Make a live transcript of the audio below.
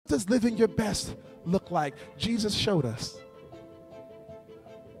does living your best look like? Jesus showed us.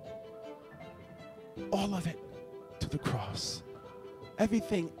 All of it to the cross.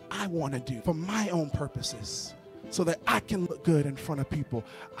 Everything I want to do for my own purposes so that I can look good in front of people,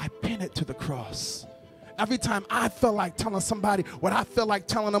 I pin it to the cross. Every time I feel like telling somebody what I feel like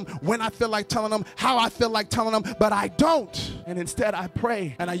telling them, when I feel like telling them, how I feel like telling them, but I don't. And instead I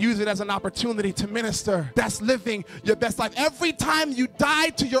pray and I use it as an opportunity to minister. That's living your best life. Every time you die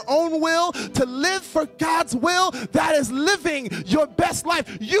to your own will, to live for God's will, that is living your best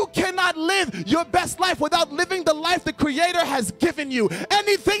life. You cannot live your best life without living the life the Creator has given you.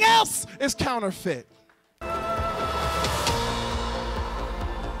 Anything else is counterfeit.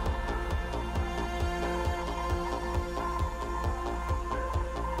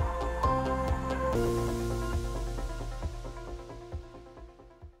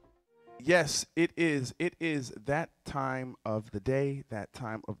 Yes, it is. It is that time of the day, that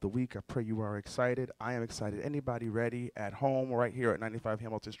time of the week. I pray you are excited. I am excited. Anybody ready at home right here at 95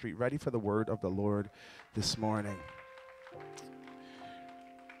 Hamilton Street, ready for the word of the Lord this morning?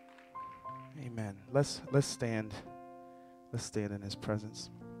 Amen. Let's stand. Let's stand in his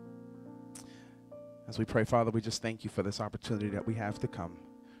presence. As we pray, Father, we just thank you for this opportunity that we have to come.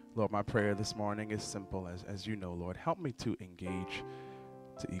 Lord, my prayer this morning is simple, as you know, Lord. Help me to engage,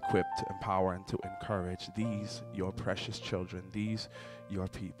 to equip, to empower, and to encourage these, your precious children, these, your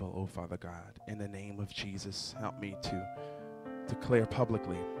people, oh Father God. In the name of Jesus, help me to declare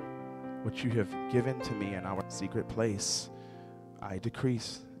publicly what you have given to me in our secret place. I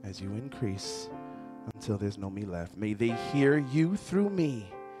decrease as you increase until there's no me left. May they hear you through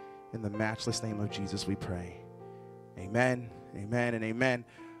me. In the matchless name of Jesus we pray. Amen, amen, and amen.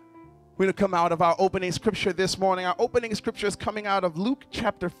 We're going to come out of our opening scripture this morning. Our opening scripture is coming out of Luke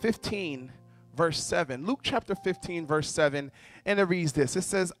chapter 15, verse 7. Luke chapter 15, verse 7, and it reads this. It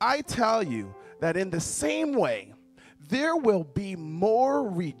says, I tell you that in the same way, there will be more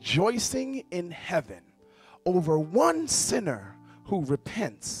rejoicing in heaven over one sinner who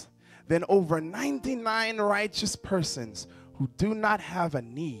repents than over 99 righteous persons who do not have a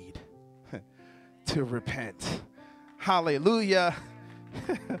need to repent. Hallelujah.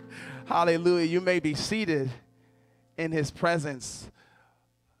 Hallelujah. You may be seated in his presence.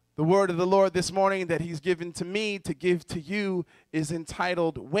 The word of the Lord this morning that he's given to me to give to you is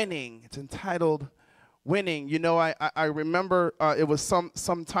entitled Winning. It's entitled Winning. You know, I remember it was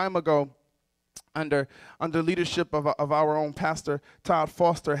some time ago under leadership of our own pastor, Todd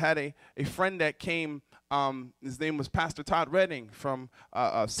Foster, had a friend that came. His name was Pastor Todd Redding from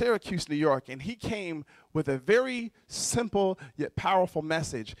Syracuse, New York, and he came with a very simple yet powerful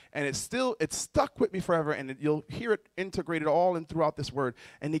message, and it's stuck with me forever, and you'll hear it integrated all in throughout this word.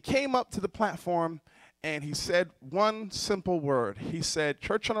 And he came up to the platform, and he said one simple word. He said,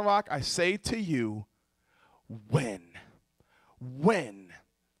 Church on the Rock, I say to you, win.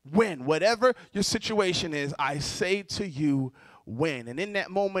 Whatever your situation is, I say to you, win. And in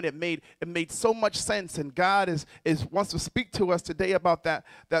that moment, it made so much sense. And God wants to speak to us today about that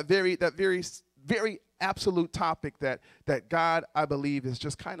very absolute topic that God, I believe, is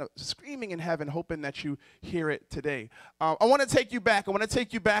just kind of screaming in heaven, hoping that you hear it today. I want to take you back. I want to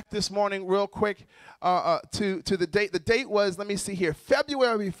take you back this morning real quick to the date. The date was, let me see here,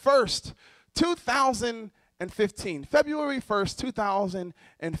 February 1st, 2015. February 1st,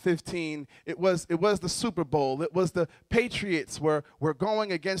 2015, it was the Super Bowl. It was the Patriots were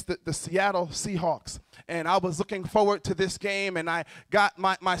going against the Seattle Seahawks. And I was looking forward to this game, and I got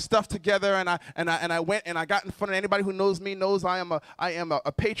my stuff together, and I went and I got in front of anybody who knows me knows I am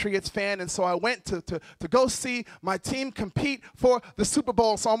a Patriots fan, and so I went to go see my team compete for the Super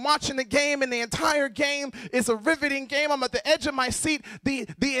Bowl. So I'm watching the game, and the entire game is a riveting game. I'm at the edge of my seat the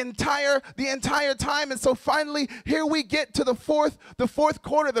entire time, and so finally, here we get to the fourth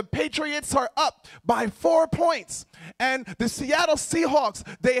quarter. The Patriots are up by 4 points. And the Seattle Seahawks,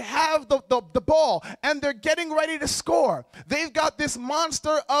 they have the ball, and they're getting ready to score. They've got this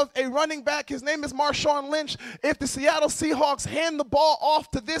monster of a running back. His name is Marshawn Lynch. If the Seattle Seahawks hand the ball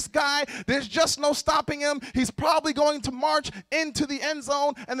off to this guy, there's just no stopping him. He's probably going to march into the end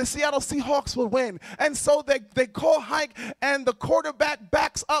zone, and the Seattle Seahawks will win. And so they call hike, and the quarterback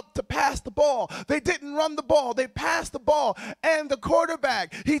backs up to pass the ball. They didn't run the ball. They passed the ball, and the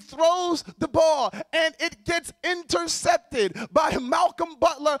quarterback, he throws the ball, and it gets intercepted by Malcolm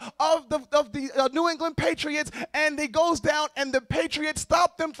Butler of the New England Patriots, and he goes down, and the Patriots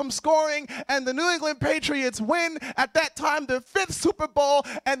stop them from scoring, and the New England Patriots win at that time their 5th Super Bowl.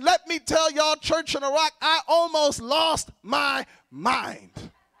 And let me tell y'all, Church on the Rock, I almost lost my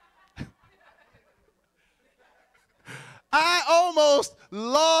mind. I almost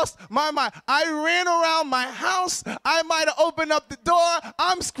lost my mind. I ran around my house. I might have opened up the door.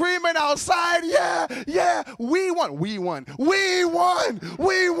 I'm screaming outside, yeah, we won.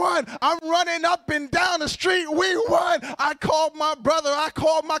 I'm running up and down the street. We won. I called my brother. I'm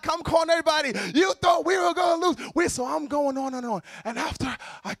calling everybody. You thought we were going to lose. So I'm going on and on. And after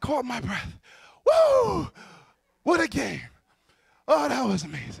I caught my breath, woo, what a game. Oh, that was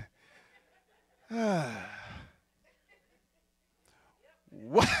amazing.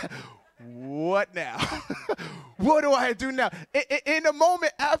 What now? What do I do now? In a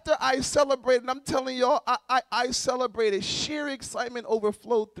moment after I celebrated, I'm telling y'all, I celebrated. Sheer excitement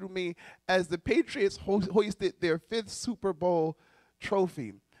overflowed through me as the Patriots hoisted their 5th Super Bowl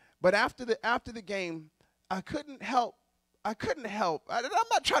trophy. But after the game, I couldn't help. I'm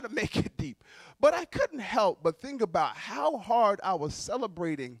not trying to make it deep, but I couldn't help but think about how hard I was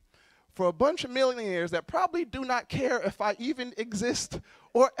celebrating for a bunch of millionaires that probably do not care if I even exist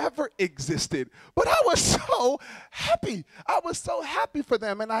or ever existed. But I was so happy. I was so happy for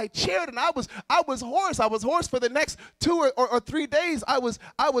them, and I cheered, and I was hoarse. I was hoarse for the next 2 or 3 days. I was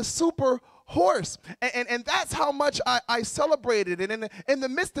super hoarse, and that's how much I celebrated. And in the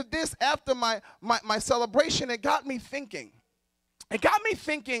midst of this, after my celebration, it got me thinking. It got me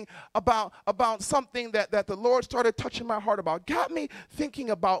thinking about something that the Lord started touching my heart about. Got me thinking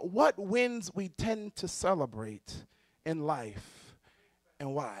about what wins we tend to celebrate in life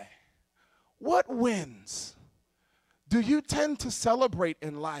and why. What wins do you tend to celebrate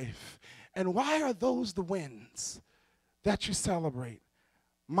in life, and why are those the wins that you celebrate?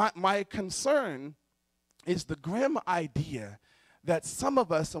 My concern is the grim idea that some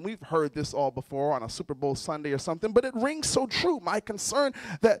of us, and we've heard this all before on a Super Bowl Sunday or something, but it rings so true. My concern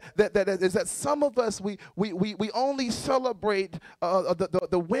is that some of us, we only celebrate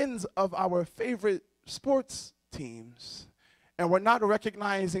the wins of our favorite sports teams, and we're not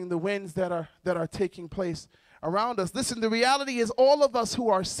recognizing the wins that are taking place around us. Listen, the reality is all of us who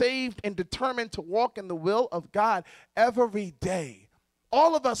are saved and determined to walk in the will of God every day,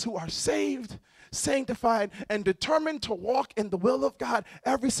 all of us who are saved, sanctified, and determined to walk in the will of God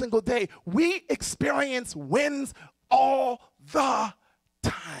every single day, we experience wins all the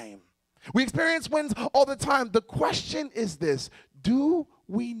time. We experience wins all the time. The question is this: do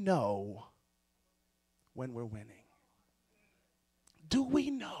we know when we're winning? Do we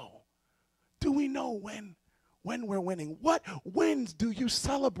know? Do we know when we're winning? What wins do you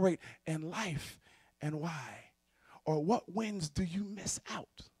celebrate in life, and why? Or what wins do you miss out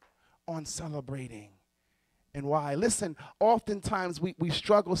on celebrating, and why? Listen, oftentimes we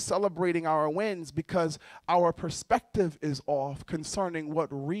struggle celebrating our wins because our perspective is off concerning what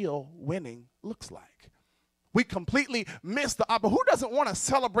real winning looks like. We completely miss the opportunity. Who doesn't want to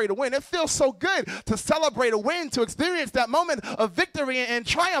celebrate a win? It feels so good to celebrate a win, to experience that moment of victory and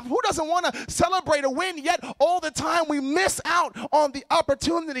triumph. Who doesn't want to celebrate a win? Yet all the time we miss out on the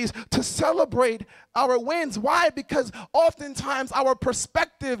opportunities to celebrate our wins. Why? Because oftentimes our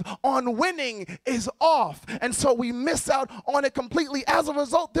perspective on winning is off, and so we miss out on it completely. As a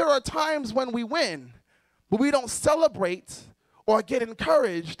result, there are times when we win, but we don't celebrate or get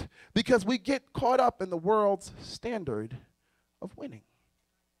encouraged because we get caught up in the world's standard of winning.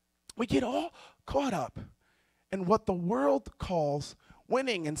 We get all caught up in what the world calls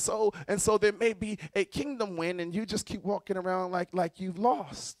winning. And so there may be a kingdom win, and you just keep walking around like you've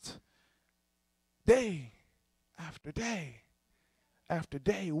lost day after day after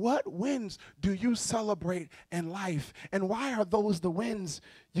day. What wins do you celebrate in life, and why are those the wins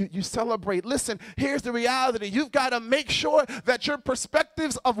you celebrate? Listen, here's the reality. You've got to make sure that your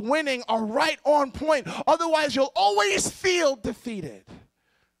perspectives of winning are right on point. Otherwise, you'll always feel defeated.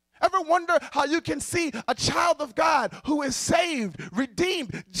 Ever wonder how you can see a child of God who is saved,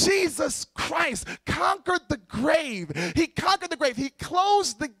 redeemed? Jesus Christ conquered the grave. He conquered the grave. He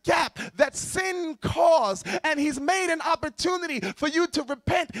closed the gap that sin caused, and he's made an opportunity for you to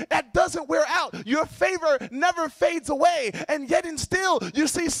repent that doesn't wear out. Your favor never fades away, and yet and still you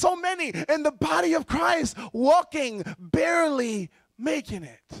see so many in the body of Christ walking, barely making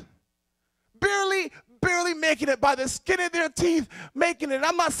it. Barely making it, by the skin of their teeth making it.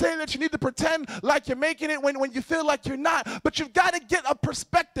 I'm not saying that you need to pretend like you're making it when you feel like you're not, but you've got to get a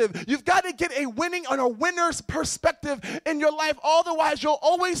perspective. You've got to get a winning and a winner's perspective in your life. Otherwise, you'll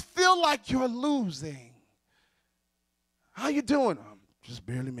always feel like you're losing. How you doing? I'm just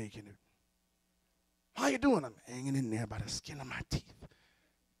barely making it. How you doing? I'm hanging in there by the skin of my teeth.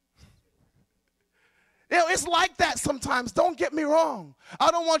 You know, it's like that sometimes. Don't get me wrong. I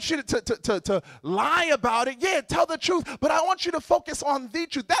don't want you to lie about it. Yeah, tell the truth, but I want you to focus on the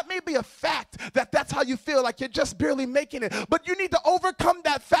truth. That may be a fact that's how you feel, like you're just barely making it, but you need to overcome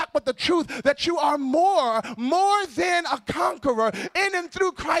that fact with the truth that you are more than a conqueror in and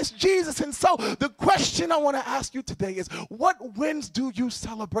through Christ Jesus. And so the question I want to ask you today is, what wins do you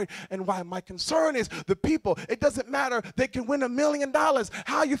celebrate and why? My concern is the people. It doesn't matter. They can win $1 million.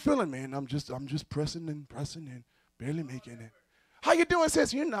 How you feeling, man? I'm just pressing and barely making it. How you doing?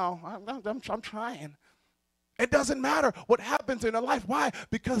 Says, I'm trying. It doesn't matter what happens in their life. Why?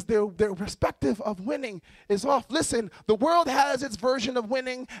 Because their perspective of winning is off. Listen, the world has its version of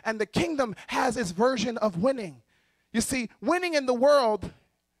winning, and the kingdom has its version of winning. You see, winning in the world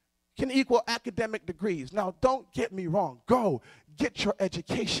can equal academic degrees. Now, don't get me wrong. Go get your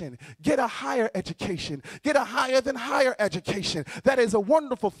education. Get a higher education. Get a higher than higher education. That is a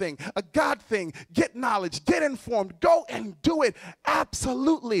wonderful thing, a God thing. Get knowledge. Get informed. Go and do it.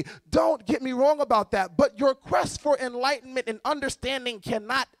 Absolutely. Don't get me wrong about that. But your quest for enlightenment and understanding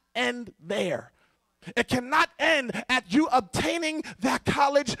cannot end there. It cannot end at you obtaining that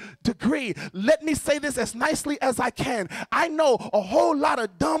college degree. Let me say this as nicely as I can. I know a whole lot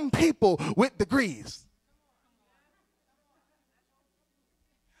of dumb people with degrees.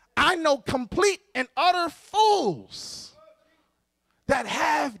 I know complete and utter fools that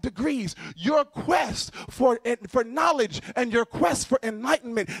have degrees. Your quest for knowledge and your quest for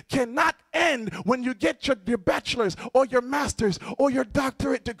enlightenment cannot end when you get your bachelor's or your master's or your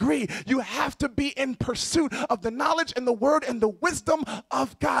doctorate degree. You have to be in pursuit of the knowledge and the word and the wisdom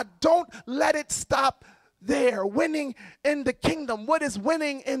of God. Don't let it stop there. Winning in the kingdom. What is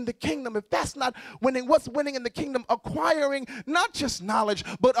winning in the kingdom? If that's not winning, what's winning in the kingdom? Acquiring not just knowledge,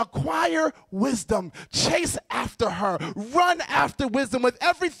 but acquire wisdom. Chase after her. Run after wisdom with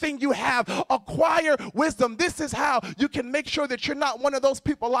everything you have. Acquire wisdom. This is how you can make sure that you're not one of those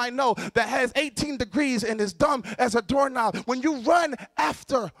people I know that has 18 degrees and is dumb as a doorknob. When you run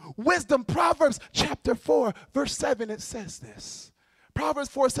after wisdom, Proverbs chapter 4, verse 7, it says this. Proverbs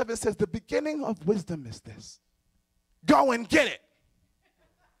 4:7 says, the beginning of wisdom is this. Go and get it.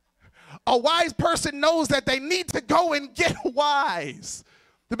 A wise person knows that they need to go and get wise.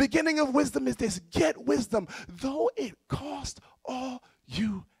 The beginning of wisdom is this. Get wisdom, though it cost all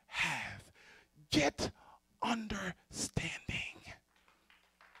you have. Get understanding.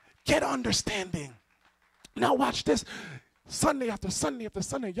 Get understanding. Now watch this. Sunday after Sunday after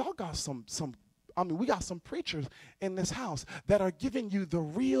Sunday, y'all got we got some preachers in this house that are giving you the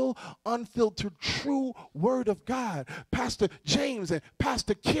real, unfiltered, true word of God. Pastor James and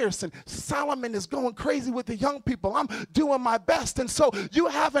Pastor Kirsten, Solomon is going crazy with the young people. I'm doing my best. And so you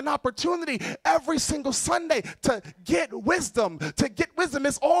have an opportunity every single Sunday to get wisdom. To get wisdom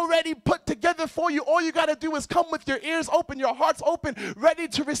is already put together for you. All you got to do is come with your ears open, your hearts open, ready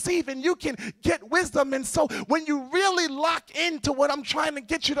to receive, and you can get wisdom. And so when you really lock into what I'm trying to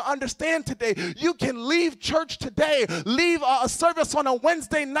get you to understand today, you can leave church today, leave a service on a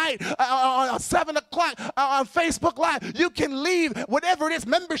Wednesday night, 7 o'clock on Facebook Live. You can leave whatever it is,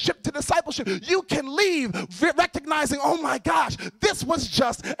 membership to discipleship. You can leave recognizing, oh my gosh, this was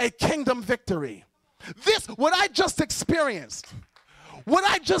just a kingdom victory. What I just experienced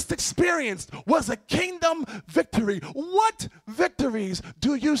was a kingdom victory. What victories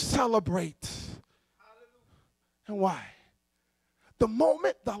do you celebrate? And why? The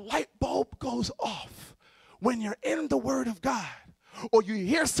moment the light bulb goes off, when you're in the Word of God, or you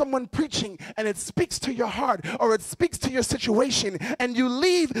hear someone preaching and it speaks to your heart, or it speaks to your situation, and you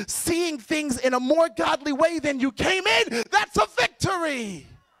leave seeing things in a more godly way than you came in, that's a victory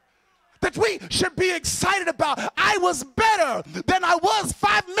that we should be excited about. I was better than I was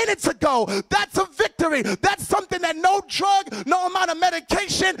 5 minutes ago. That's a victory. That's something that no drug, no amount of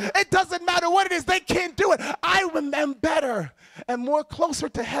medication, it doesn't matter what it is, they can't do it. I am better and more closer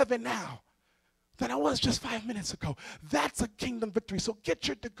to heaven now than I was just 5 minutes ago. That's a kingdom victory. So get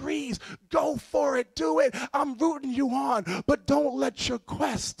your degrees. Go for it. Do it. I'm rooting you on. But don't let your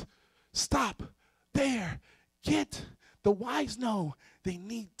quest stop there. The wise know they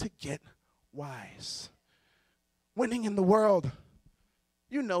need to get wise. Winning in the world.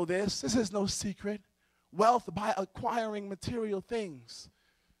 You know this. This is no secret. Wealth by acquiring material things.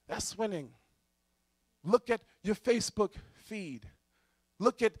 That's winning. Look at your Facebook feed.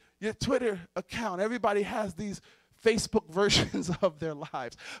 Look at your Twitter account. Everybody has these Facebook versions of their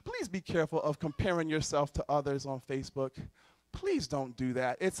lives. Please be careful of comparing yourself to others on Facebook. Please don't do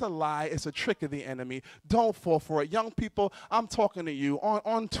that. It's a lie. It's a trick of the enemy. Don't fall for it. Young people, I'm talking to you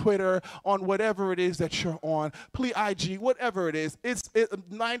on Twitter, on whatever it is that you're on. Please, IG, whatever it is.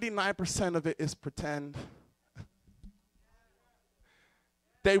 99% of it is pretend.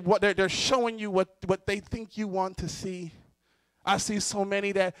 They're showing you what they think you want to see. I see so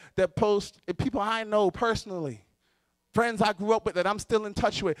many that post, people I know personally, friends I grew up with that I'm still in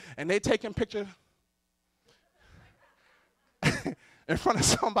touch with, and they taking pictures in front of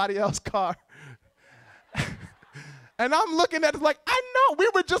somebody else's car. And I'm looking at it like, I know, we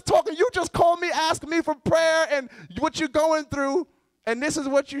were just talking. You just called me, asking me for prayer and what you're going through, and this is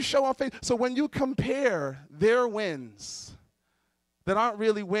what you show on Facebook. So when you compare their wins that aren't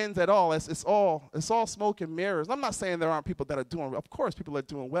really wins at all, it's all smoke and mirrors. I'm not saying there aren't people that are doing, of course people are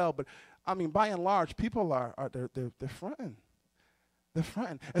doing well, but I mean, by and large, people they're fronting. They're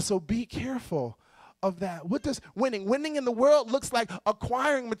fronting. And so be careful of that. What does winning? Winning in the world looks like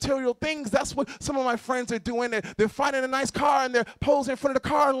acquiring material things. That's what some of my friends are doing. They're finding a nice car and they're posing in front of the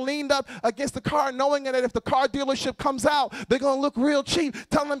car and leaned up against the car, knowing that if the car dealership comes out, they're going to look real cheap.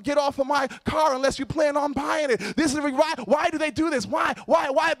 Telling them, get off of my car unless you plan on buying it. This is why do they do this? Why?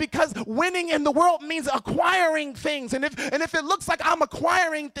 Because winning in the world means acquiring things. And if it looks like I'm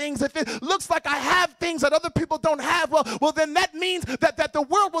acquiring things, if it looks like I have things that other people don't have, well then that means that the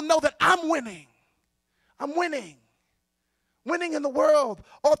world will know that I'm winning. I'm winning. Winning in the world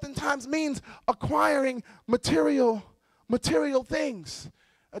oftentimes means acquiring material things.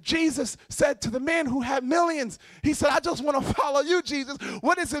 Jesus said to the man who had millions, he said, I just want to follow you, Jesus.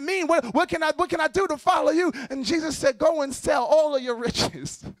 What does it mean? What can I do to follow you? And Jesus said, go and sell all of your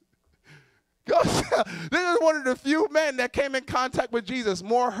riches. Go sell. This is one of the few men that came in contact with Jesus,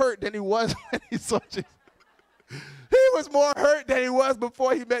 more hurt than he was when he saw Jesus. He was more hurt than he was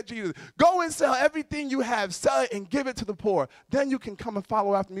before he met Jesus. Go and sell everything you have, sell it and give it to the poor. Then you can come and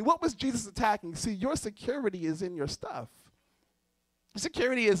follow after me. What was Jesus attacking? See, your security is in your stuff.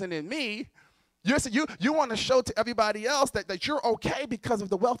 Security isn't in me. You want to show to everybody else that you're okay because of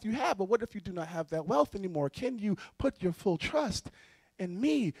the wealth you have. But what if you do not have that wealth anymore? Can you put your full trust in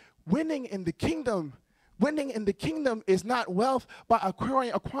me? Winning in the kingdom is not wealth by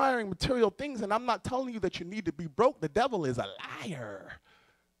acquiring material things. And I'm not telling you that you need to be broke. The devil is a liar.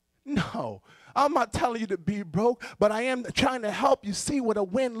 No, I'm not telling you to be broke, but I am trying to help you see what a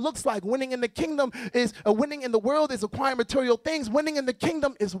win looks like. Winning in the kingdom is, winning in the world is acquiring material things. Winning in the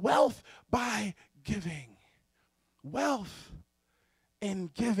kingdom is wealth by giving. Wealth in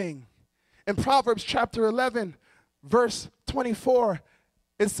giving. In Proverbs chapter 11, verse 24,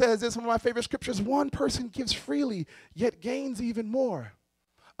 it says, this is one of my favorite scriptures, one person gives freely, yet gains even more.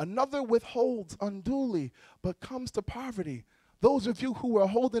 Another withholds unduly, but comes to poverty. Those of you who are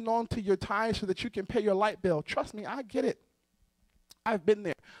holding on to your tithes so that you can pay your light bill, trust me, I get it. I've been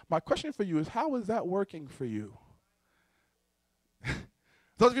there. My question for you is, how is that working for you?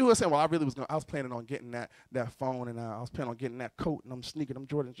 Those of you who are saying, well, I was planning on getting that phone, and I was planning on getting that coat, and I'm sneaking them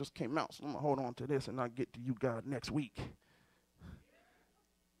Jordans just came out, so I'm going to hold on to this and not get to you guys next week.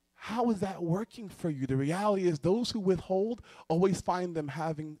 How is that working for you? The reality is those who withhold always find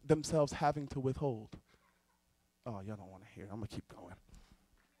themselves having to withhold. Oh, y'all don't want to hear. I'm going to keep going.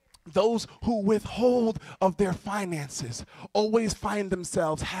 Those who withhold of their finances always find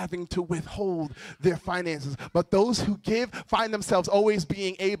themselves having to withhold their finances. But those who give find themselves always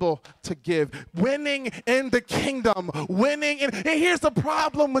being able to give. Winning in the kingdom. And here's the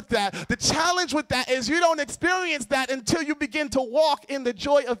problem with that. The challenge with that is you don't experience that until you begin to walk in the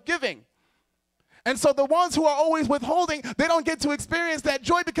joy of giving. And so the ones who are always withholding, they don't get to experience that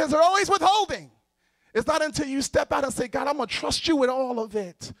joy because they're always withholding. It's not until you step out and say, God, I'm going to trust you with all of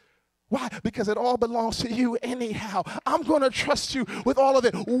it. Why? Because it all belongs to you anyhow. I'm going to trust you with all of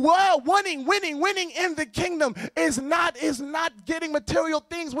it. Well, winning in the kingdom is not getting material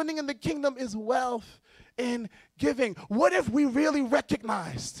things. Winning in the kingdom is wealth in giving. What if we really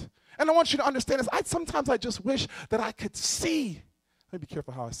recognized? And I want you to understand this. Sometimes I just wish that I could see. Let me be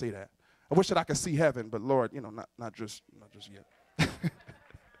careful how I say that. I wish that I could see heaven, but Lord, not just yet.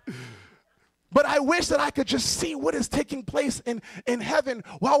 But I wish that I could just see what is taking place in heaven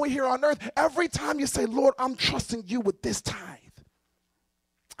while we're here on earth. Every time you say, Lord, I'm trusting you with this tithe.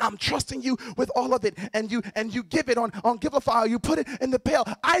 I'm trusting you with all of it, and you give it on Givelify, you put it in the pail.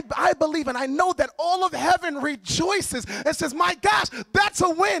 I believe and I know that all of heaven rejoices and says, my gosh, that's a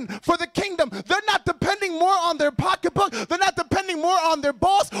win for the kingdom. They're not depending more on their pocketbook. They're not depending more on their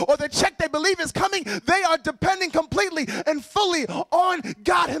boss or the check they believe is coming. They are depending completely and fully on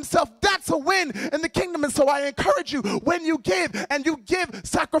God himself. That's a win in the kingdom. And so I encourage you, when you give, and you give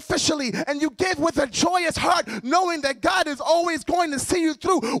sacrificially, and you give with a joyous heart, knowing that God is always going to see you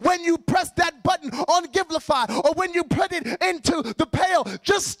through. When you press that button on Givelify or when you put it into the pail,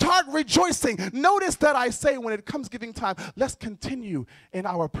 just start rejoicing. Notice that I say when it comes giving time, let's continue in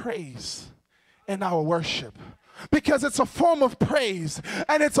our praise in our worship. Because it's a form of praise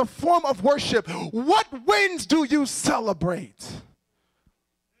and it's a form of worship. What wins do you celebrate?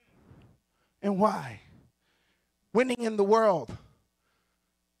 And why? Winning in the world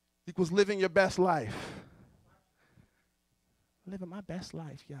equals living your best life. Living my best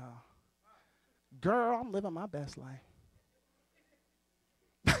life, y'all. Girl, I'm living my best life.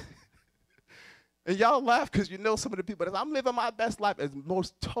 And y'all laugh because you know some of the people that I'm living my best life as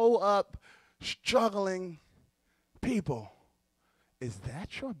most toe up, struggling people. Is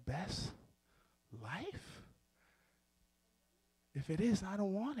that your best life? If it is, I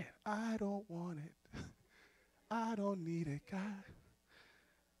don't want it. I don't want it. I don't need it, God.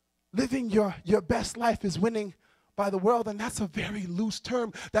 Living your best life is winning by the world, and that's a very loose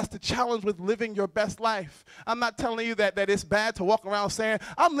term. That's the challenge with living your best life. I'm not telling you that it's bad to walk around saying,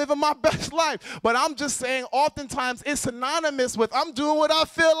 I'm living my best life, but I'm just saying oftentimes it's synonymous with I'm doing what I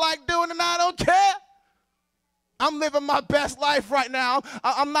feel like doing and I don't care. I'm living my best life right now.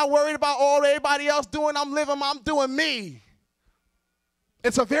 I'm not worried about all everybody else doing. I'm doing me.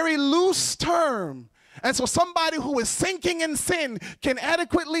 It's a very loose term. And so somebody who is sinking in sin can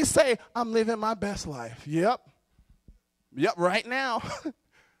adequately say, I'm living my best life. Yep, right now.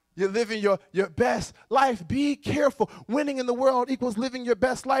 You're living your best life. Be careful. Winning in the world equals living your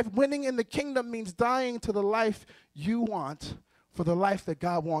best life. Winning in the kingdom means dying to the life you want for the life that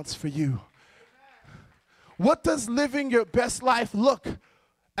God wants for you. What does living your best life look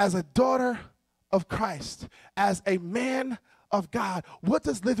as a daughter of Christ, as a man of God? What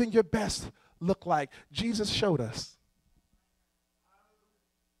does living your best look like? Jesus showed us.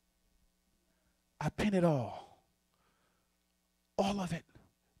 I pin it all of it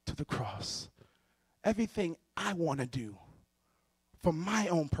to the cross. Everything I want to do for my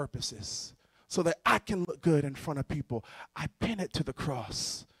own purposes so that I can look good in front of people, I pin it to the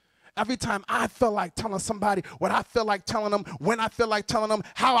cross. Every time I feel like telling somebody what I feel like telling them, when I feel like telling them,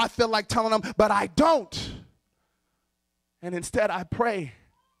 how I feel like telling them, but I don't. And instead I pray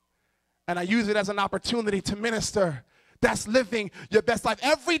and I use it as an opportunity to minister. That's living your best life.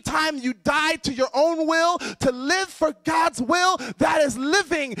 Every time you die to your own will, to live for God's will, that is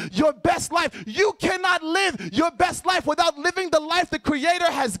living your best life. You cannot live your best life without living the life the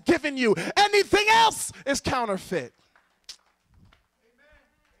Creator has given you. Anything else is counterfeit.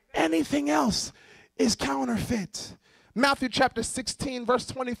 Anything else is counterfeit. Matthew chapter 16, verse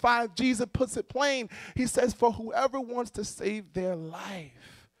 25, Jesus puts it plain. He says, for whoever wants to save their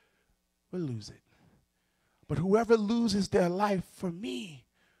life will lose it. But whoever loses their life for me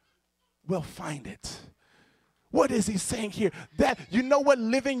will find it. What is he saying here? That you know what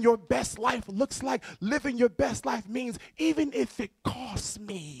living your best life looks like? Living your best life means even if it costs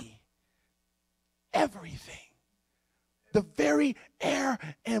me everything, the very air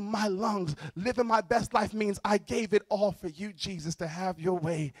in my lungs, living my best life means I gave it all for you, Jesus, to have your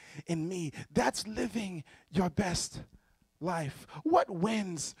way in me. That's living your best life. What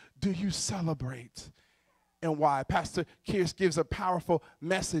wins do you celebrate? And why? Pastor Kears gives a powerful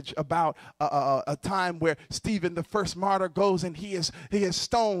message about a time where Stephen, the first martyr, goes and he is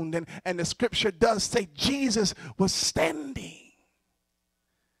stoned. And the scripture does say Jesus was standing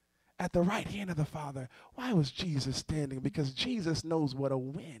at the right hand of the Father. Why was Jesus standing? Because Jesus knows what a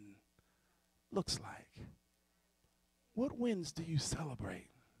win looks like. What wins do you celebrate?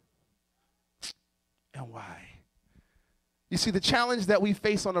 And why? You see, the challenge that we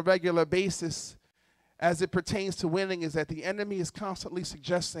face on a regular basis as it pertains to winning is that the enemy is constantly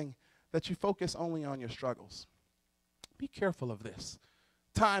suggesting that you focus only on your struggles. Be careful of this.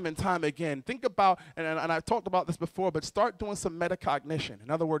 Time and time again. Think about, and I've talked about this before, but start doing some metacognition. In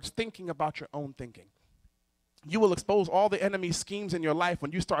other words, thinking about your own thinking. You will expose all the enemy's schemes in your life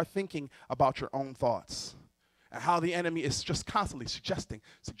when you start thinking about your own thoughts and how the enemy is just constantly suggesting.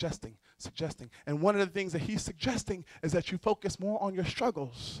 And one of the things that he's suggesting is that you focus more on your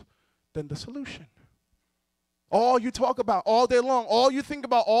struggles than the solution. All you talk about all day long, all you think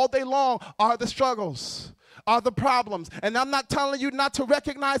about all day long are the struggles, are the problems. And I'm not telling you not to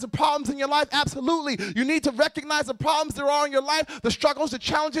recognize the problems in your life. Absolutely. You need to recognize the problems there are in your life, the struggles, the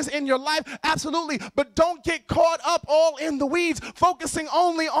challenges in your life. Absolutely. But don't get caught up all in the weeds, focusing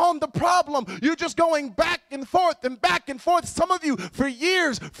only on the problem. You're just going back and forth and back and forth. Some of you for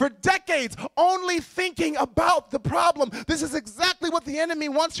years, for decades, only thinking about the problem. This is exactly what the enemy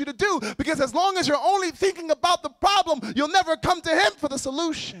wants you to do, because as long as you're only thinking about the problem, you'll never come to him for the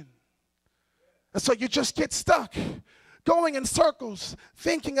solution. And so you just get stuck going in circles,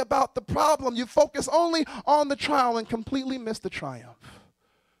 thinking about the problem. You focus only on the trial and completely miss the triumph.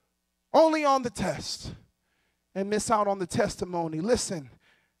 Only on the test and miss out on the testimony. Listen,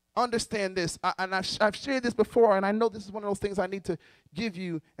 understand this, and I've shared this before, and I know this is one of those things I need to give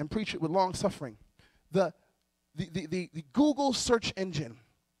you and preach it with long suffering. The Google search engine,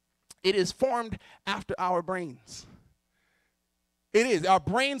 it is formed after our brains. It is. Our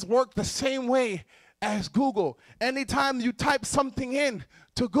brains work the same way as Google. Anytime you type something in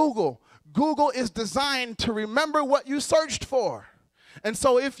to Google, Google is designed to remember what you searched for. And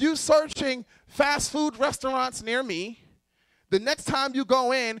so if you're searching fast food restaurants near me, the next time you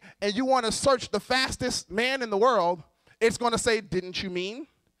go in and you want to search the fastest man in the world, it's going to say, didn't you mean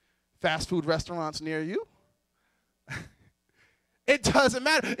fast food restaurants near you? It doesn't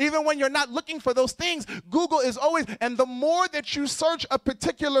matter. Even when you're not looking for those things, Google is always, and the more that you search a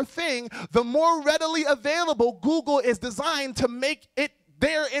particular thing, the more readily available Google is designed to make it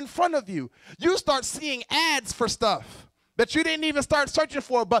there in front of you. You start seeing ads for stuff that you didn't even start searching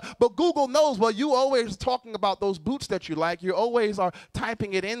for, but Google knows, well, you always talking about those boots that you like. You always are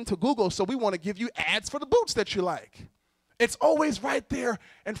typing it into Google, so we want to give you ads for the boots that you like. It's always right there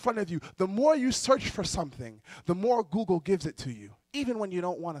in front of you. The more you search for something, the more Google gives it to you, even when you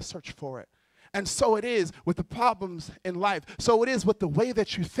don't want to search for it. And so it is with the problems in life. So it is with the way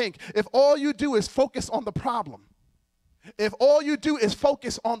that you think. If all you do is focus on the problem, if all you do is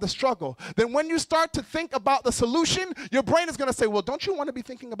focus on the struggle, then when you start to think about the solution, your brain is going to say, well, don't you want to be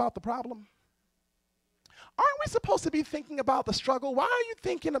thinking about the problem? Aren't we supposed to be thinking about the struggle? Why are you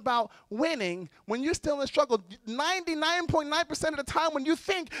thinking about winning when you're still in the struggle? 99.9% of the time when you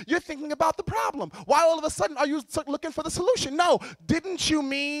think, you're thinking about the problem. Why all of a sudden are you looking for the solution? No, didn't you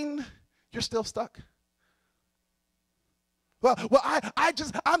mean you're still stuck? Well, I'm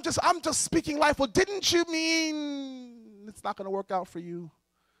just speaking life. Well, didn't you mean it's not going to work out for you?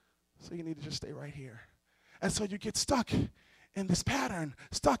 So you need to just stay right here. And so you get stuck in this pattern,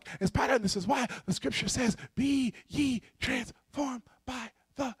 This is why the scripture says, be ye transformed by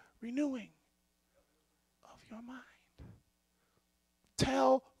the renewing of your mind.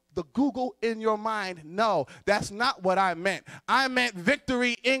 Tell the Google in your mind, no, that's not what I meant. I meant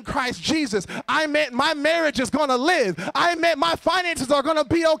victory in Christ Jesus. I meant my marriage is going to live. I meant my finances are going to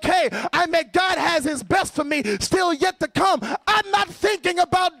be okay. I meant God has his best for me still yet to come. I'm not thinking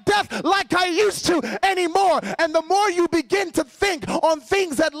about death like I used to anymore. And the more you begin to think on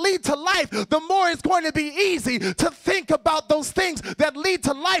things that lead to life, the more it's going to be easy to think about those things that lead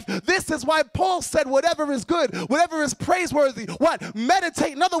to life. This is why Paul said, whatever is good, whatever is praiseworthy, what?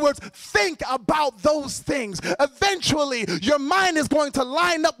 Meditate. In other words, think about those things. Eventually, your mind is going to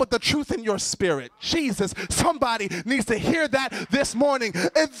line up with the truth in your spirit. Jesus, somebody needs to hear that this morning.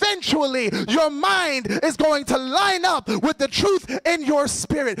 Eventually, your mind is going to line up with the truth in your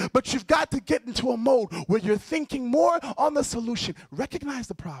spirit. But you've got to get into a mode where you're thinking more on the solution. Recognize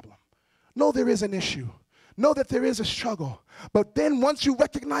the problem. Know there is an issue. Know that there is a struggle. But then once you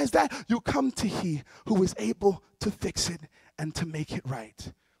recognize that, you come to he who is able to fix it and to make it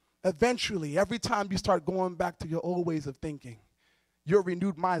right. Eventually, every time you start going back to your old ways of thinking, your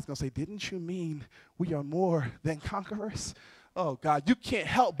renewed mind is going to say, didn't you mean we are more than conquerors? Oh, God, you can't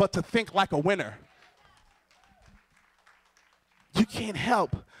help but to think like a winner. You can't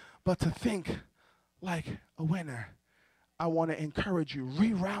help but to think like a winner. I want to encourage you,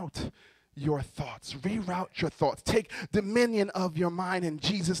 reroute your thoughts. Reroute your thoughts. Take dominion of your mind in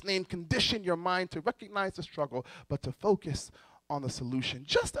Jesus' name. Condition your mind to recognize the struggle, but to focus on the solution.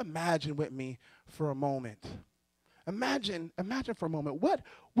 Just imagine with me for a moment. Imagine for a moment,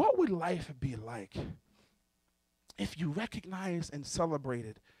 what would life be like if you recognized and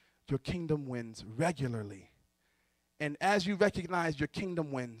celebrated your kingdom wins regularly? And as you recognized your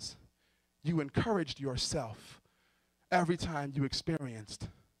kingdom wins, you encouraged yourself every time you experienced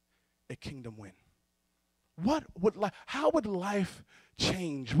a kingdom win. How would life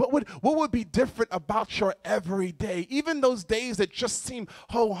change? What would be different about your everyday? Even those days that just seem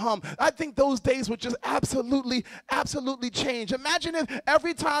ho-hum, I think those days would just absolutely change. Imagine if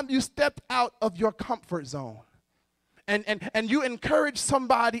every time you stepped out of your comfort zone and you encouraged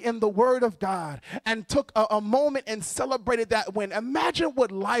somebody in the Word of God and took a moment and celebrated that win. Imagine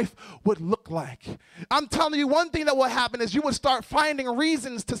what life would look like. I'm telling you, one thing that will happen is you would start finding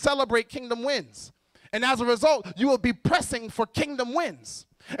reasons to celebrate kingdom wins. And as a result, you will be pressing for kingdom wins.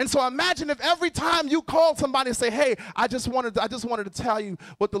 And so imagine if every time you called somebody and say, hey, I just wanted to tell you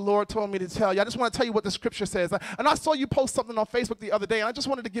what the Lord told me to tell you. I just want to tell you what the scripture says. And I saw you post something on Facebook the other day, and I just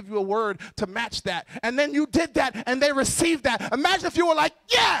wanted to give you a word to match that. And then you did that, and they received that. Imagine if you were like,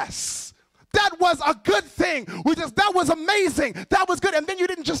 yes, that was a good thing. That was amazing. That was good. And then you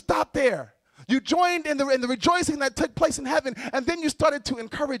didn't just stop there. You joined in the rejoicing that took place in heaven, and then you started to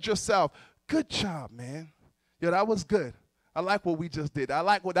encourage yourself. Good job, man. Yeah, that was good. I like what we just did. I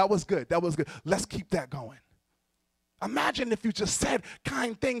like what, that was good. That was good. Let's keep that going. Imagine if you just said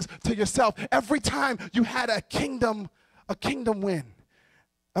kind things to yourself every time you had a kingdom win.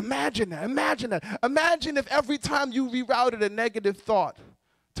 Imagine that. Imagine that. Imagine if every time you rerouted a negative thought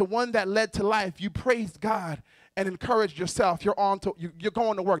to one that led to life, you praised God and encouraged yourself. You're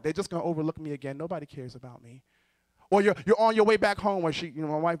going to work. They're just going to overlook me again. Nobody cares about me. Or you're on your way back home where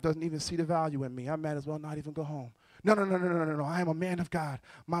my wife doesn't even see the value in me. I might as well not even go home. No. I am a man of God.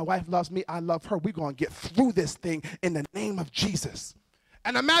 My wife loves me. I love her. We're going to get through this thing in the name of Jesus.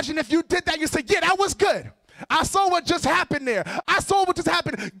 And imagine if you did that. You say, yeah, that was good. I saw what just happened there. I saw what just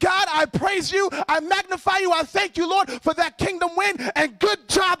happened. God, I praise you. I magnify you. I thank you, Lord, for that kingdom win. And good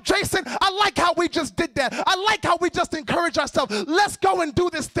job, Jason. I like how we just did that. I like how we just encourage ourselves. Let's go and do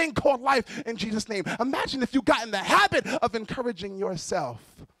this thing called life in Jesus' name. Imagine if you got in the habit of encouraging yourself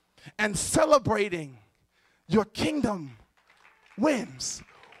and celebrating your kingdom wins.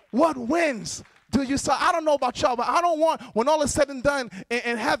 What wins do you say? I don't know about y'all, but I don't want, when all is said and done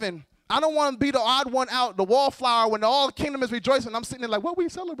in heaven, I don't want to be the odd one out, the wallflower, when all the kingdom is rejoicing. I'm sitting there like, what are we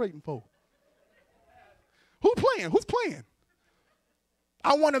celebrating for? Who's playing?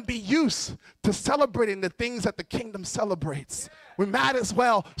 I want to be used to celebrating the things that the kingdom celebrates. We might as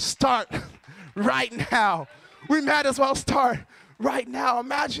well start right now. Imagine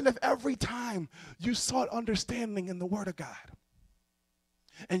if every time you sought understanding in the Word of God,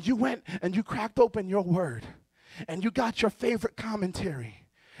 and you went and you cracked open your Word, and you got your favorite commentary,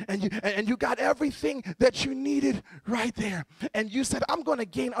 and you got everything that you needed right there. And you said, I'm going to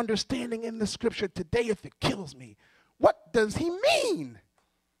gain understanding in the scripture today if it kills me. What does he mean?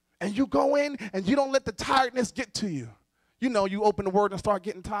 And you go in and you don't let the tiredness get to you. You know, you open the word and start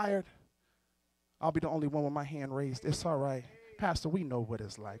getting tired. I'll be the only one with my hand raised. It's all right. Pastor, we know what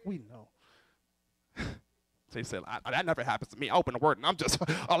it's like. We know. So he said, that never happens to me. I open the word and I'm just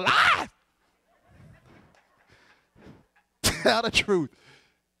alive. Tell the truth.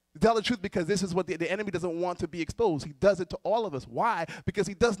 Tell the truth, because this is what the enemy doesn't want to be exposed. He does it to all of us. Why? Because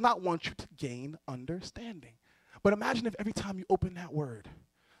he does not want you to gain understanding. But imagine if every time you open that word,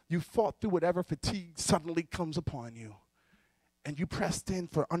 you fought through whatever fatigue suddenly comes upon you, and you pressed in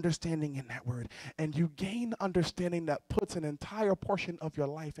for understanding in that word, and you gain understanding that puts an entire portion of your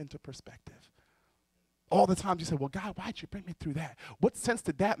life into perspective. All the times you say, well, God, why'd you bring me through that? What sense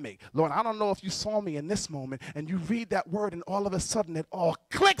did that make? Lord, I don't know if you saw me in this moment, and you read that word, and all of a sudden it all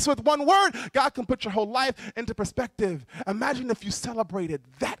clicks with one word. God can put your whole life into perspective. Imagine if you celebrated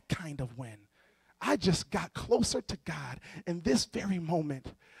that kind of win. I just got closer to God in this very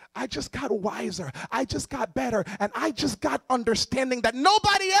moment. I just got wiser. I just got better. And I just got understanding that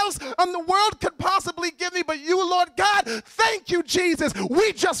nobody else in the world could possibly give me but you, Lord God. Thank you, Jesus.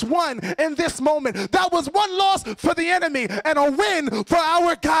 We just won in this moment. That was one loss for the enemy and a win for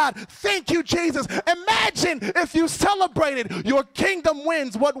our God. Thank you, Jesus. Imagine if you celebrated your kingdom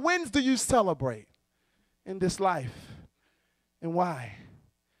wins. What wins do you celebrate in this life? And why?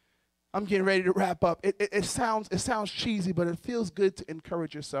 I'm getting ready to wrap up. It sounds cheesy, but it feels good to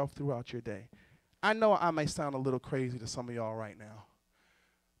encourage yourself throughout your day. I know I may sound a little crazy to some of y'all right now,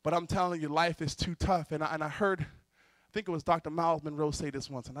 but I'm telling you, life is too tough. And I heard, I think it was Dr. Miles Monroe say this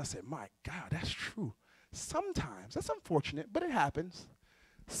once, and I said, my God, that's true. Sometimes, that's unfortunate, but it happens.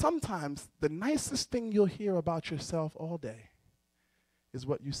 Sometimes the nicest thing you'll hear about yourself all day is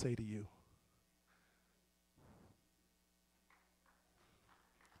what you say to you.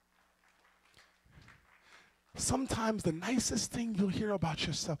 Sometimes the nicest thing you'll hear about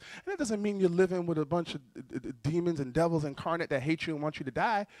yourself, and it doesn't mean you're living with a bunch of demons and devils incarnate that hate you and want you to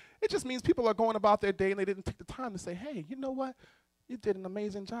die. It just means people are going about their day and they didn't take the time to say, hey, you know what? You did an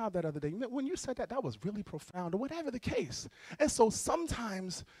amazing job that other day. When you said that, that was really profound, or whatever the case. And so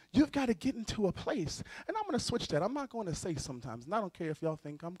sometimes you've got to get into a place, and I'm going to switch that. I'm not going to say sometimes, and I don't care if y'all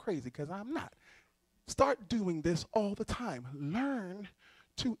think I'm crazy, because I'm not. Start doing this all the time. Learn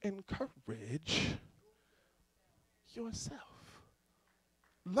to encourage yourself.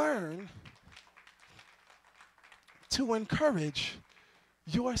 Learn to encourage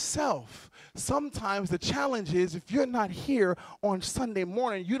yourself. Sometimes the challenge is if you're not here on Sunday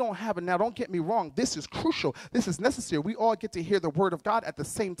morning, you don't have it. Now, don't get me wrong. This is crucial. This is necessary. We all get to hear the word of God at the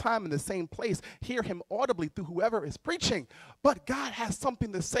same time in the same place, hear him audibly through whoever is preaching. But God has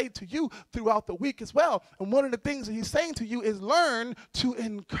something to say to you throughout the week as well. And one of the things that he's saying to you is learn to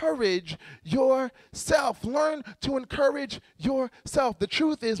encourage yourself. Learn to encourage yourself. The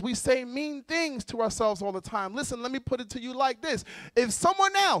truth is we say mean things to ourselves all the time. Listen, let me put it to you like this. If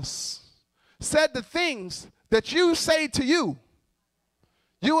someone else said the things that you say to you,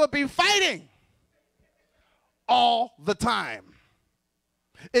 you would be fighting all the time.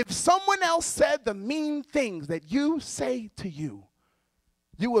 If someone else said the mean things that you say to you,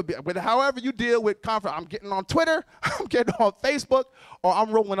 you would be, however you deal with conflict, I'm getting on Twitter, I'm getting on Facebook, or I'm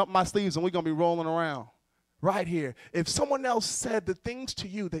rolling up my sleeves and we're going to be rolling around right here. If someone else said the things to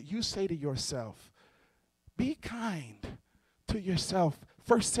you that you say to yourself, be kind to yourself.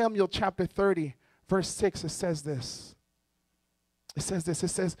 1 Samuel chapter 30, verse 6, it says this. It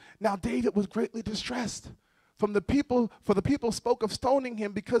says, now David was greatly distressed for the people spoke of stoning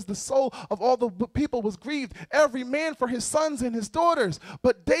him because the soul of all the people was grieved, every man for his sons and his daughters.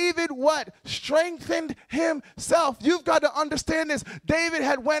 But David, what? Strengthened himself. You've got to understand this. David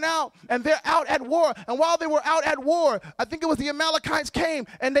had went out, and they're out at war. And while they were out at war, I think it was the Amalekites came,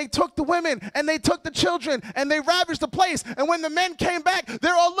 and they took the women, and they took the children, and they ravaged the place. And when the men came back,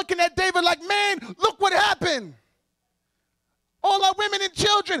 they're all looking at David like, man, look what happened. All our women and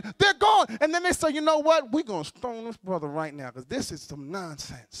children, they're gone. And then they say, you know what? We're going to stone this brother right now because this is some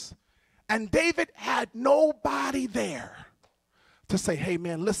nonsense. And David had nobody there to say, hey,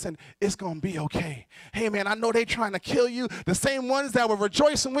 man, listen, it's going to be okay. Hey, man, I know they're trying to kill you. The same ones that were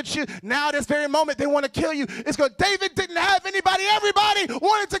rejoicing with you, now this very moment they want to kill you. It's because David didn't have anybody. Everybody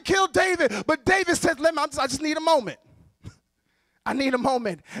wanted to kill David. But David said, I just need a moment. I need a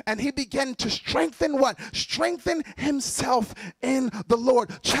moment. And he began to strengthen what? Strengthen himself in the Lord.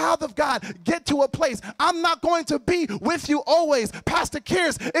 Child of God, get to a place. I'm not going to be with you always. Pastor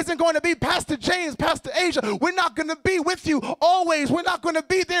Kears isn't going to be Pastor James, Pastor Asia. We're not going to be with you always. We're not going to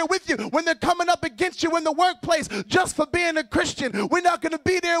be there with you when they're coming up against you in the workplace just for being a Christian. We're not going to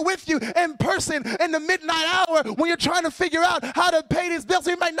be there with you in person in the midnight hour when you're trying to figure out how to pay these bills.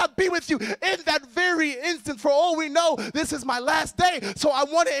 We might not be with you in that very instant. For all we know, this is my last day. So I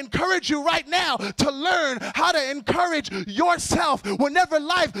want to encourage you right now to learn how to encourage yourself. Whenever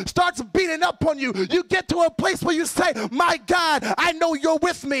life starts beating up on you, you get to a place where you say, my God, I know you're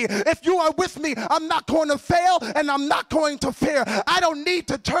with me. If you are with me, I'm not going to fail and I'm not going to fear. I don't need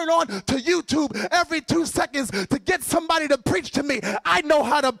to turn on to YouTube every 2 seconds to get somebody to preach to me. I know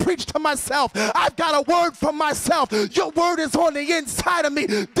how to preach to myself. I've got a word for myself. Your word is on the inside of me.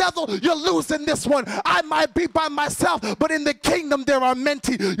 Devil, you're losing this one. I might be by myself, but in the kingdom there are many.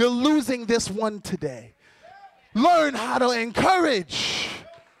 You're losing this one today. Learn how to encourage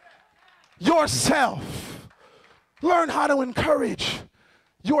yourself. Learn how to encourage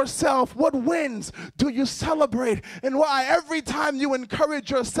yourself. What wins do you celebrate and why? Every time you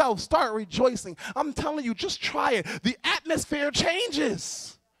encourage yourself, start rejoicing. I'm telling you, just try it. The atmosphere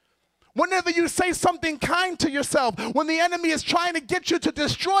changes. Whenever you say something kind to yourself, when the enemy is trying to get you to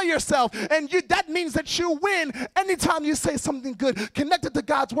destroy yourself, and that means that you win. Anytime you say something good connected to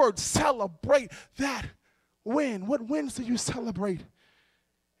God's word, celebrate that win. What wins do you celebrate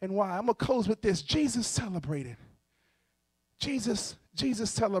and why? I'm going to close with this. Jesus celebrated. Jesus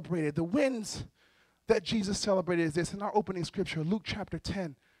celebrated. The wins that Jesus celebrated is this. In our opening scripture, Luke chapter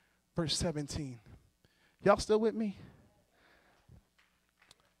 10, verse 17. Y'all still with me?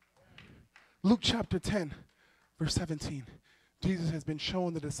 Luke chapter 10, verse 17. Jesus has been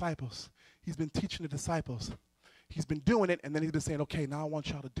showing the disciples. He's been teaching the disciples. He's been doing it, and then he's been saying, okay, now I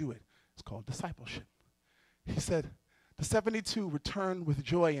want y'all to do it. It's called discipleship. He said, the 72 returned with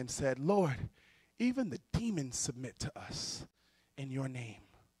joy and said, Lord, even the demons submit to us in your name.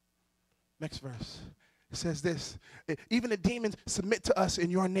 Next verse. It says this, even the demons submit to us in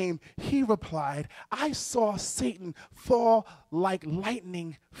your name. He replied, I saw Satan fall like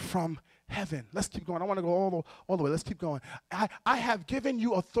lightning from heaven. Let's keep going. I want to go all the way. Let's keep going. I have given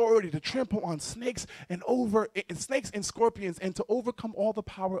you authority to trample on snakes and scorpions and to overcome all the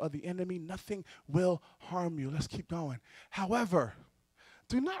power of the enemy. Nothing will harm you. Let's keep going. However,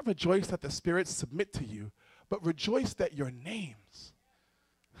 do not rejoice that the spirits submit to you, but rejoice that your names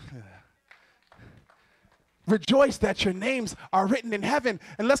rejoice that your names are written in heaven.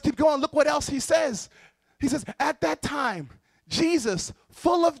 And let's keep going. Look what else he says. He says, at that time, Jesus,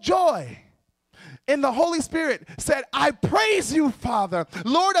 full of joy in the Holy Spirit, said, I praise you, Father,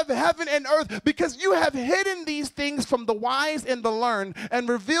 Lord of heaven and earth, because you have hidden these things from the wise and the learned and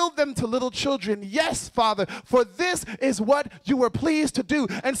revealed them to little children. Yes, Father, for this is what you were pleased to do.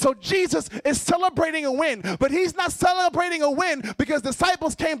 And so Jesus is celebrating a win, but he's not celebrating a win because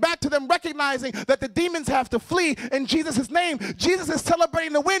disciples came back to them recognizing that the demons have to flee in Jesus' name. Jesus is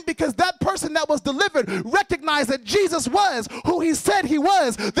celebrating the win because that person that was delivered recognized that Jesus was who he said he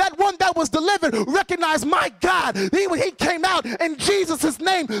was. That one that was delivered recognize, my God, he came out in Jesus'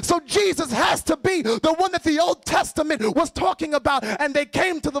 name. So Jesus has to be the one that the Old Testament was talking about. And they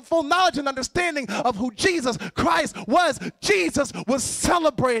came to the full knowledge and understanding of who Jesus Christ was. Jesus was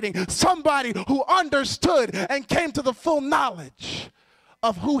celebrating somebody who understood and came to the full knowledge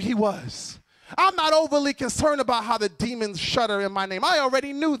of who he was. I'm not overly concerned about how the demons shudder in my name. I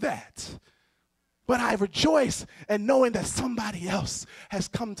already knew that. But I rejoice in knowing that somebody else has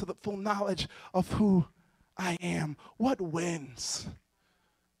come to the full knowledge of who I am. What wins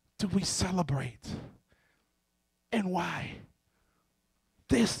do we celebrate? And why?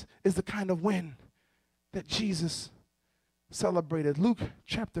 This is the kind of win that Jesus celebrated. Luke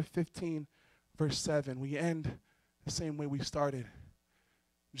chapter 15, verse 7. We end the same way we started.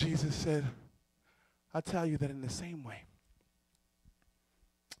 Jesus said, I tell you that in the same way,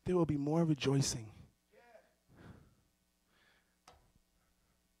 there will be more rejoicing.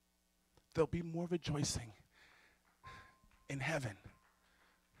 There'll be more rejoicing in heaven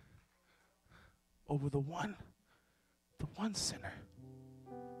over the one sinner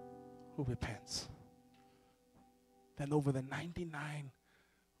who repents than over the 99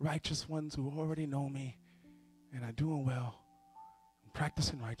 righteous ones who already know me and are doing well and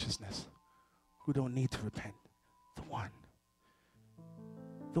practicing righteousness, who don't need to repent. The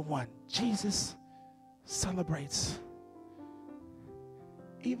one. Jesus celebrates,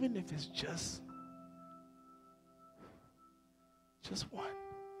 even if it's just one.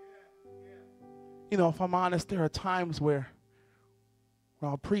 You know, if I'm honest, there are times where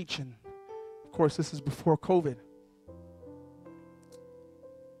I'll preach, and of course this is before COVID,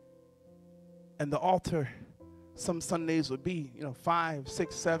 and the altar some Sundays would be, 5,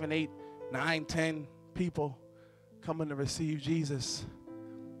 6, 7, 8, 9, 10 people coming to receive Jesus.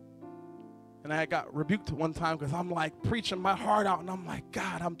 And I got rebuked one time because I'm like preaching my heart out, and I'm like,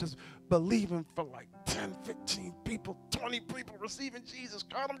 God, I'm just believing for like 10, 15 people, 20 people receiving Jesus.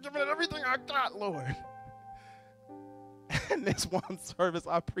 God, I'm giving it everything I got, Lord. And this one service,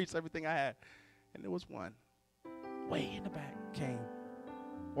 I preached everything I had. And there was one way in the back came,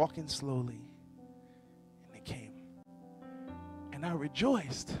 walking slowly. And they came. And I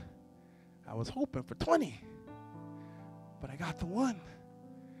rejoiced. I was hoping for 20. But I got the one.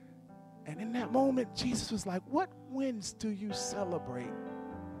 And in that moment, Jesus was like, what wins do you celebrate?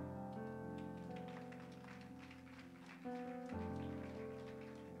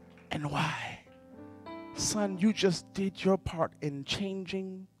 And why? Son, you just did your part in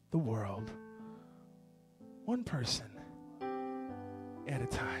changing the world. One person at a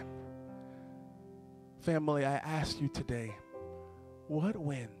time. Family, I ask you today, what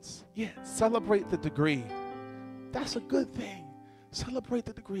wins? Yeah, celebrate the degree. That's a good thing. Celebrate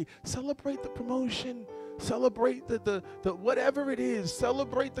the degree. Celebrate the promotion. Celebrate the whatever it is.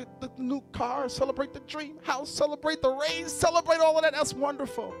 Celebrate the new car. Celebrate the dream house. Celebrate the raise. Celebrate all of that. That's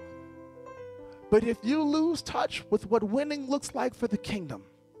wonderful. But if you lose touch with what winning looks like for the kingdom,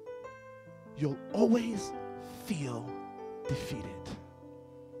 you'll always feel defeated.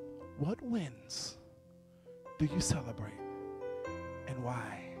 What wins do you celebrate? And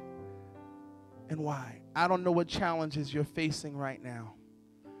why? And why? I don't know what challenges you're facing right now,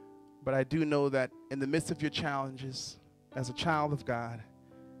 but I do know that in the midst of your challenges, as a child of God,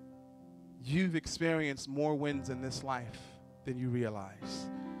 you've experienced more wins in this life than you realize.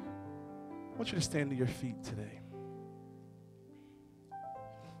 I want you to stand to your feet today.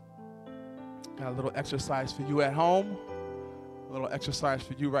 Got a little exercise for you at home, a little exercise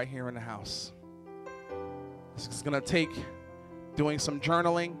for you right here in the house. This is going to take doing some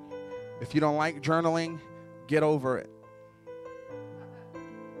journaling. If you don't like journaling, get over it.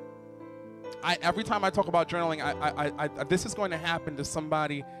 Every time I talk about journaling, this is going to happen to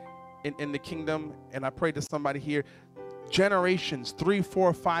somebody in the kingdom, and I pray to somebody here. Generations, 3,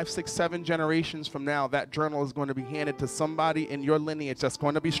 4, 5, 6, 7 generations from now, that journal is going to be handed to somebody in your lineage that's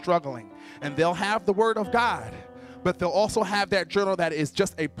going to be struggling. And they'll have the word of God, but they'll also have that journal that is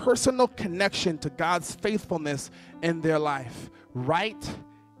just a personal connection to God's faithfulness in their life. Write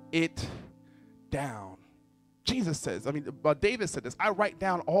it down. Jesus says, David said this, I write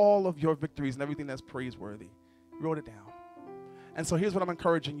down all of your victories and everything that's praiseworthy. He wrote it down. And so here's what I'm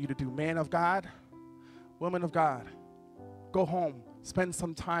encouraging you to do. Man of God, woman of God, go home, spend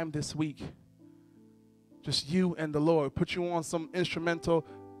some time this week. Just you and the Lord. Put you on some instrumental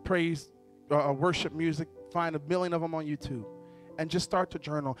praise, worship music. Find 1 million of them on YouTube. And just start to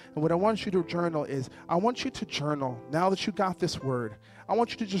journal. And what I want you to journal is, I want you to journal, now that you got this word, I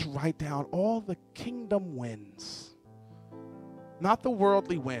want you to just write down all the kingdom wins. Not the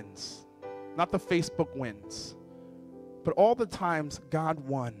worldly wins, not the Facebook wins, but all the times God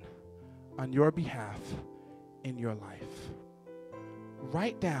won on your behalf in your life.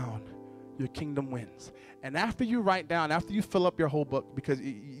 Write down your kingdom wins. And after you write down, after you fill up your whole book, because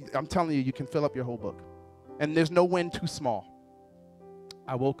I'm telling you, you can fill up your whole book. And there's no win too small.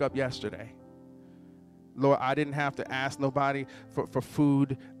 I woke up yesterday. Lord, I didn't have to ask nobody for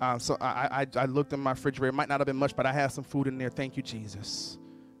food. So I looked in my refrigerator. It might not have been much, but I had some food in there. Thank you, Jesus.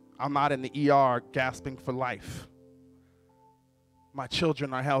 I'm not in the ER gasping for life. My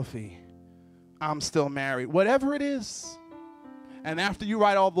children are healthy. I'm still married. Whatever it is. And after you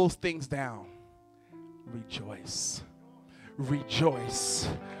write all those things down, rejoice. Rejoice.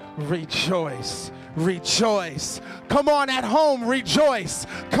 Rejoice. Rejoice. Come on at home, rejoice.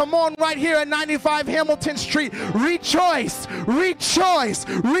 Come on right here at 95 Hamilton Street, rejoice. Rejoice.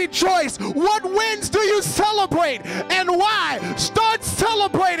 Rejoice. What wins do you celebrate and why? Start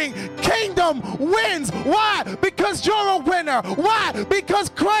celebrating kingdom wins. Why? Because you're a winner. Why? Because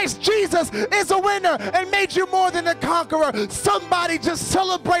Christ Jesus is a winner and made you more than a conqueror. Somebody just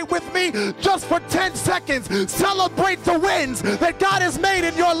celebrate with me just for 10 seconds. Celebrate the wins that God has made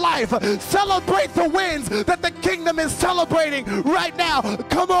in your life. Celebrate the wins that the kingdom is celebrating right now.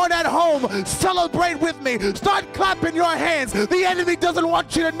 Come on at home, celebrate with me. Start clapping your hands. The enemy doesn't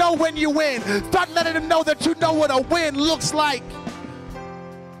want you to know when you win. Start letting him know that you know what a win looks like.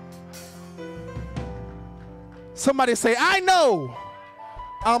 Somebody say, I know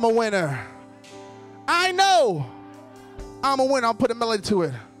I'm a winner. I know I'm a winner. I'll put a melody to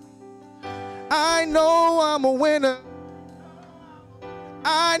it. I know I'm a winner.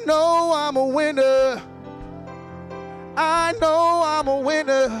 I know I'm a winner. I know I'm a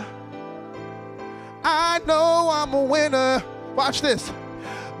winner. I know I'm a winner. Watch this.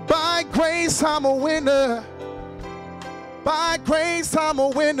 By grace I'm a winner. By grace I'm a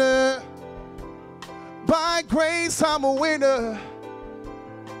winner. By grace I'm a winner.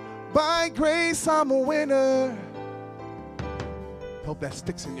 By grace I'm a winner. Hope that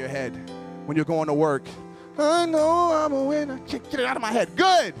sticks in your head when you're going to work. I know I'm a winner. Get it out of my head.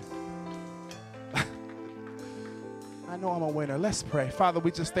 Good. I know I'm a winner. Let's pray. Father,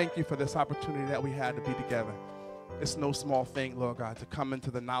 we just thank you for this opportunity that we had to be together. It's no small thing, Lord God, to come into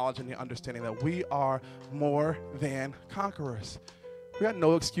the knowledge and the understanding that we are more than conquerors. We got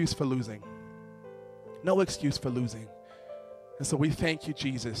no excuse for losing. No excuse for losing. And so we thank you,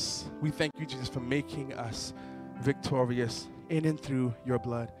 Jesus. We thank you, Jesus, for making us victorious in and through your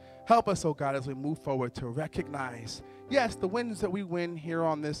blood. Help us, oh God, as we move forward to recognize, yes, the wins that we win here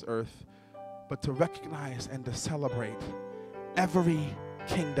on this earth, but to recognize and to celebrate every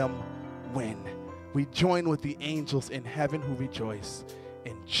kingdom win. We join with the angels in heaven who rejoice.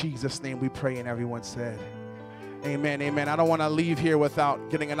 In Jesus' name we pray, and everyone said, amen, amen. I don't want to leave here without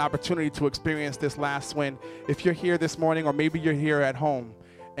getting an opportunity to experience this last win. If you're here this morning, or maybe you're here at home,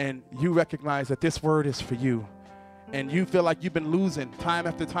 and you recognize that this word is for you, and you feel like you've been losing time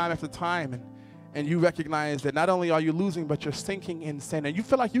after time after time, and you recognize that not only are you losing, but you're sinking in sin, and you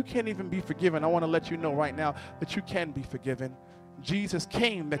feel like you can't even be forgiven, I want to let you know right now that you can be forgiven. Jesus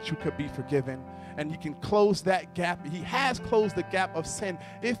came that you could be forgiven, and you can close that gap. He has closed the gap of sin.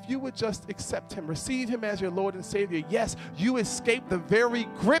 If you would just accept him, receive him as your Lord and Savior, yes, you escape the very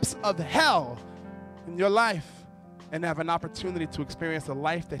grips of hell in your life and have an opportunity to experience the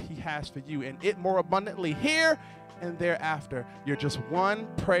life that he has for you, and it more abundantly here and thereafter. You're just one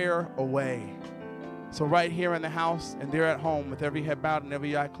prayer away. So right here in the house and there at home with every head bowed and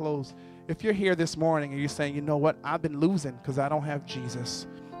every eye closed, if you're here this morning and you're saying, you know what, I've been losing because I don't have Jesus,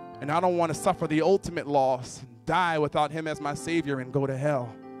 and I don't want to suffer the ultimate loss and die without him as my Savior and go to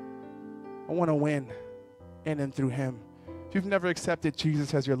hell. I want to win in and through him. If you've never accepted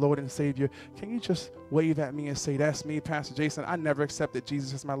Jesus as your Lord and Savior, can you just wave at me and say, that's me, Pastor Jason. I never accepted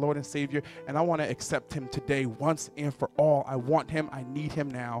Jesus as my Lord and Savior, and I want to accept him today once and for all. I want him. I need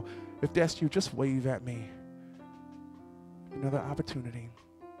him now. If that's you, just wave at me. Another opportunity.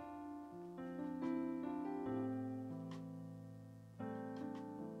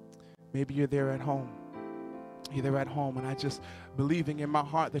 Maybe you're there at home. You're there at home, and I just believing in my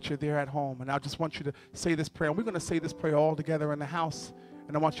heart that you're there at home. And I just want you to say this prayer. And we're going to say this prayer all together in the house.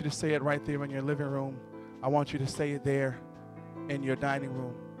 And I want you to say it right there in your living room. I want you to say it there in your dining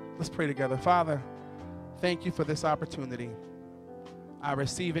room. Let's pray together. Father, thank you for this opportunity. I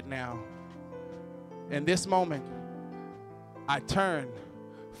receive it now. In this moment, I turn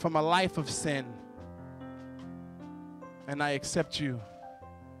from a life of sin, and I accept you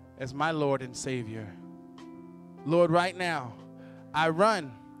as my Lord and Savior. Lord, right now, I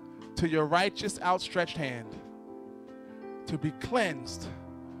run to your righteous outstretched hand to be cleansed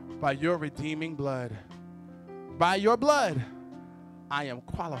by your redeeming blood. By your blood, I am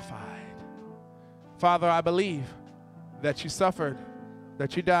qualified Father, I believe that you suffered,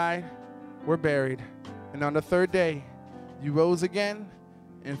 that you died, were buried, and on the third day, you rose again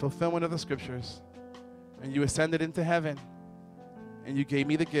in fulfillment of the scriptures, and you ascended into heaven, and you gave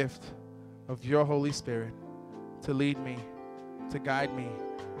me the gift of your Holy Spirit to lead me, to guide me,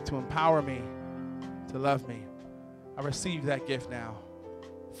 to empower me, to love me. I receive that gift now.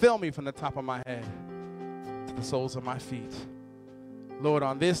 Fill me from the top of my head to the soles of my feet. Lord,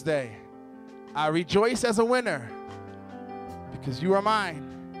 on this day, I rejoice as a winner because you are mine.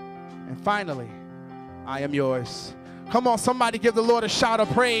 And finally, I am yours. Come on, somebody give the Lord a shout of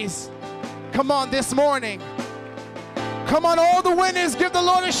praise. Come on, this morning. Come on, all the winners, give the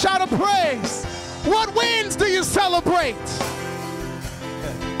Lord a shout of praise. What wins do you celebrate?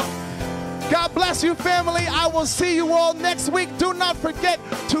 God bless you, family. I will see you all next week. Do not forget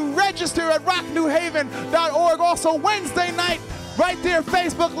to register at rocknewhaven.org. Also, Wednesday night, right there,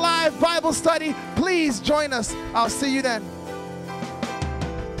 Facebook Live Bible study. Please join us. I'll see you then.